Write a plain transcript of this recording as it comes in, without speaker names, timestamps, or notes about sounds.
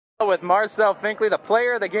With Marcel Finkley, the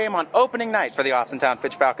player of the game on opening night for the Austintown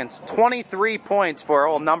Fitch Falcons. 23 points for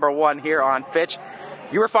old #1 here on Fitch.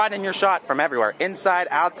 You were finding your shot from everywhere, inside,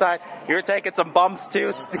 outside. You were taking some bumps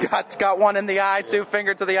too. Got one in the eye too,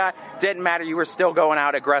 finger to the eye. Didn't matter. You were still going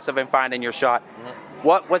out aggressive and finding your shot.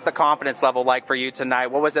 What was the confidence level like for you tonight?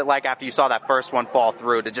 What was it like after you saw that first one fall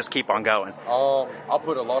through to just keep on going? I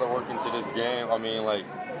put a lot of work into this game. I mean,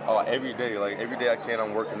 every day I can,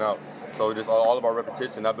 I'm working out. So just all about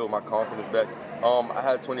repetition. I built my confidence back. I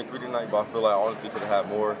had 23 tonight, but I feel like I honestly could have had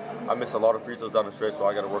more. I missed a lot of free throws down the stretch, so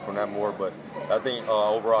I got to work on that more. But I think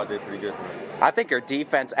overall I did pretty good tonight. I think your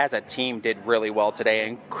defense as a team did really well today,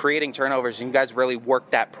 and creating turnovers, and you guys really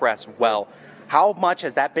worked that press well. How much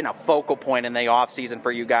has that been a focal point in the offseason for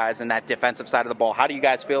you guys and that defensive side of the ball? How do you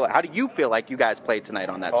guys feel? How do you feel like you guys played tonight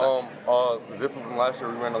on that side? Different from last year,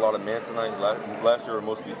 we ran a lot of man tonight. Last year, we were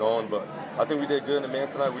mostly zone, but I think we did good in the man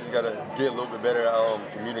tonight. We just got to get a little bit better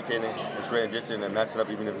at communicating the transition and matching up,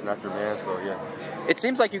 even if it's not your man. So yeah. It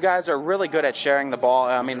seems like you guys are really good at sharing the ball.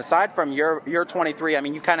 I mean, aside from your 23, I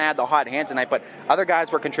mean, you kind of had the hot hand tonight, but other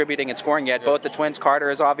guys were contributing and scoring. You had both the twins. Carter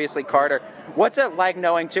is obviously Carter. What's it like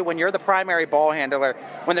knowing, too, when you're the primary ball handler,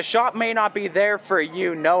 when the shot may not be there for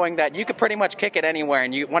you, knowing that you could pretty much kick it anywhere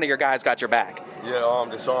and one of your guys got your back? Yeah,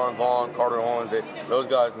 Deshaun, Vaughn, Carter Owens, those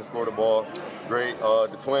guys can score the ball great.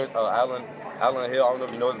 The twins, Allen Hill, I don't know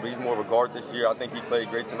if you know this, but he's more of a guard this year. I think he played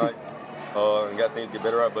great tonight. And got things to get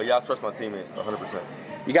better at. But yeah, I trust my teammates 100%.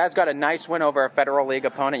 You guys got a nice win over a Federal League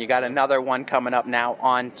opponent. You got another one coming up now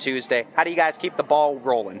on Tuesday. How do you guys keep the ball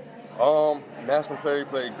rolling? National Perry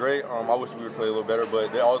played great. I wish we would play a little better,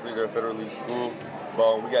 but they're a Federal League school.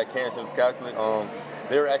 But we got Kansas Catholic.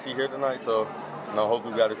 They were actually here tonight, so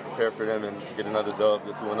hopefully we got to prepare for them and get another dub,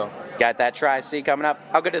 get 2-0. Got that Tri-C coming up.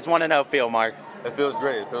 How good does 1-0 feel, Mark? It feels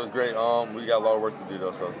great. It feels great. We got a lot of work to do,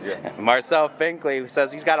 though, so yeah. Marcel Finkley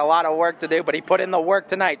says he's got a lot of work to do, but he put in the work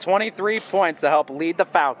tonight. 23 points to help lead the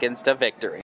Falcons to victory.